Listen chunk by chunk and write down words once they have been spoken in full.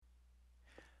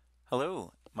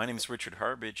Hello, my name is Richard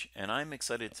Harbridge, and I'm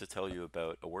excited to tell you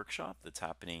about a workshop that's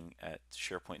happening at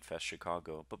SharePoint Fest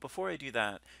Chicago. But before I do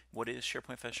that, what is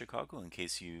SharePoint Fest Chicago in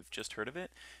case you've just heard of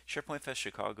it? SharePoint Fest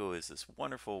Chicago is this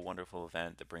wonderful, wonderful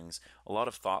event that brings a lot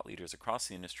of thought leaders across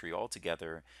the industry all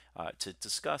together to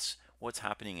discuss what's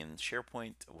happening in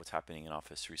SharePoint, what's happening in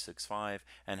Office 365,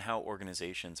 and how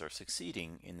organizations are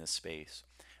succeeding in this space.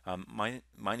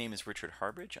 My name is Richard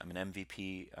Harbridge. I'm an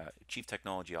MVP, Chief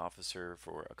Technology Officer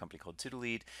for a company called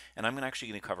TutorLead, and I'm actually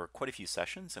going to cover quite a few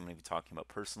sessions. I'm going to be talking about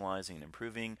personalizing and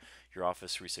improving your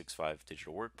Office 365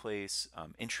 digital workplace,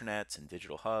 intranets and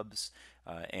digital hubs,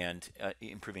 and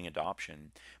improving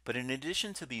adoption. But in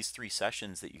addition to these three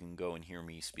sessions that you can go and hear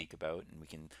me speak about and we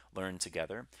can learn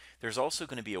together, there's also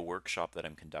going to be a workshop that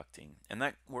I'm conducting. And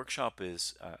that workshop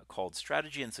is called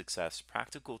Strategy and Success,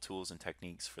 Practical Tools and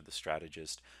Techniques for the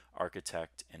Strategist,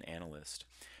 Architect, and Analyst.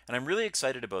 And I'm really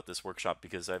excited about this workshop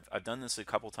because I've done this a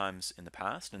couple times in the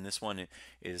past, and this one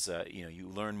is you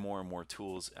learn more and more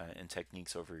tools and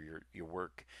techniques over your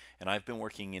work. And I've been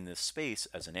working in this space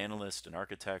as an analyst, an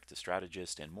architect, a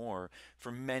strategist, and more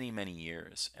for many, many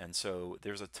years. And so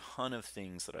there's a ton of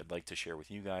things that I'd like to share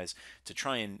with you guys to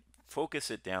try and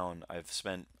focus it down. I've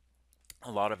spent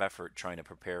a lot of effort trying to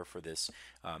prepare for this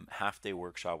half-day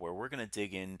workshop where we're going to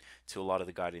dig into a lot of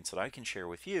the guidance that I can share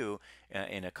with you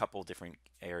in a couple different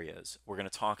areas. We're going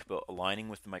to talk about aligning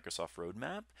with the Microsoft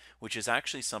roadmap, which is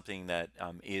actually something that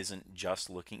isn't just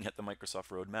looking at the Microsoft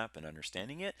roadmap and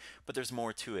understanding it, but there's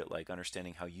more to it, like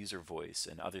understanding how user voice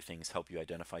and other things help you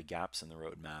identify gaps in the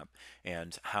roadmap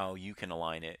and how you can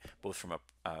align it both from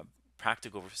a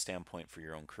practical standpoint for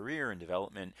your own career and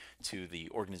development to the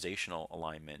organizational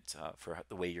alignment for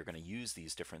the way you're going to use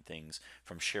these different things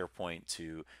from SharePoint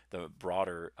to the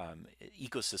broader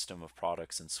ecosystem of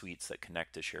products and suites that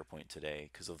connect to SharePoint today,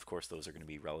 because of course those are going to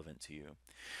be relevant to you.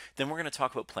 Then we're going to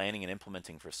talk about planning and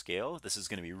implementing for scale. This is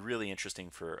going to be really interesting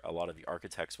for a lot of the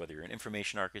architects, whether you're an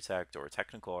information architect or a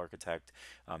technical architect.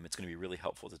 It's going to be really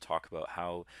helpful to talk about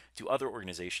how do other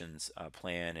organizations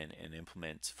plan and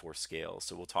implement for scale.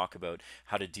 So we'll talk about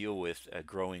how to deal with a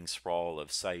growing sprawl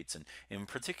of sites, and in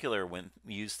particular when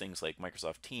we use things like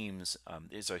Microsoft Teams,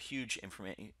 there's a huge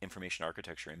information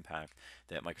architecture impact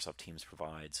that Microsoft Teams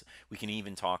provides. We can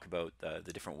even talk about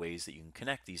the different ways that you can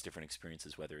connect these different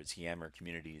experiences, whether it's Yammer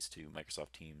communities to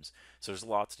Microsoft Teams. So there's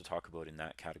lots to talk about in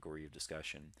that category of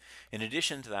discussion. In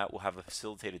addition to that, we'll have a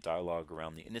facilitated dialogue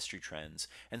around the industry trends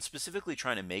and specifically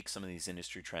trying to make some of these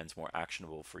industry trends more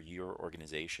actionable for your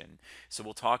organization. So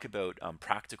we'll talk about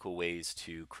practical ways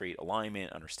to create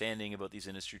alignment, understanding about these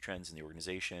industry trends in the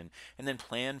organization, and then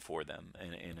plan for them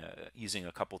using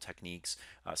a couple techniques,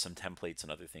 some templates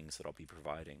and other things that I'll be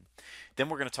providing. Then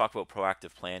we're going to talk about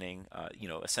proactive planning,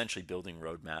 essentially building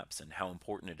roadmaps and how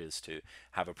important it is to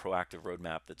have a proactive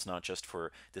roadmap that's not just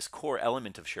for this core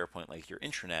element of SharePoint like your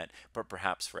intranet, but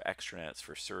perhaps for extranets,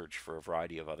 for search, for a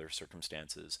variety of other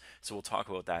circumstances. So we'll talk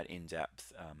about that in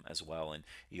depth as well, and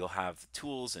you'll have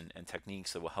tools and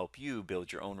techniques that will help you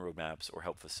build your own roadmaps or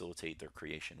help facilitate their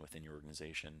creation within your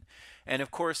organization. And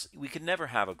of course, we could never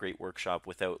have a great workshop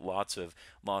without lots of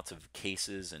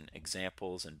cases and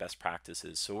examples and best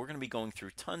practices. So we're going to be going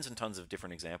through tons and tons of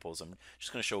different examples. I'm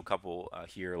just going to show a couple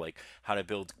here, like how to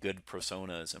build good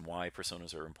personas and why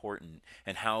personas are important,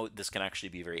 and how this can actually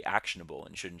be very actionable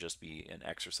and shouldn't just be an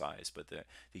exercise, but that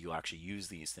you'll actually use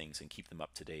these things and keep them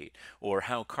up to date. Or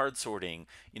how card sorting,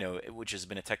 which has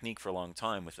been a technique for a long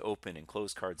time with open and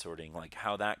closed card sorting, like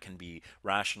how that can be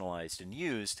rationalized and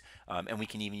used. And we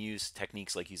can even use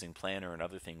techniques like using Planner and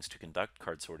other things to conduct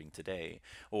card sorting today.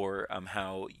 Or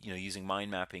how using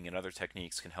mind mapping and other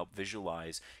techniques can help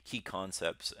visualize key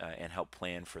concepts and help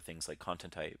plan for things like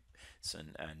content type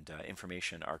and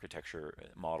information architecture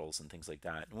models and things like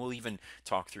that. And we'll even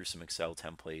talk through some Excel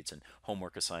templates and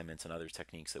homework assignments and other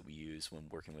techniques that we use when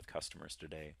working with customers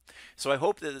today. So I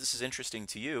hope that this is interesting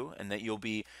to you and that you'll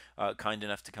be kind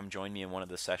enough to come join me in one of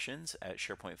the sessions at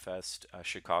SharePoint Fest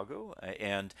Chicago.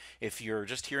 And if you're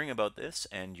just hearing about this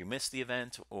and you missed the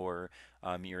event, or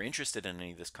you're interested in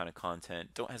any of this kind of content,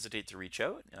 don't hesitate to reach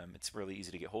out. It's really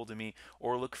easy to get hold of me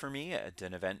or look for me at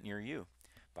an event near you.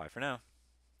 Bye for now.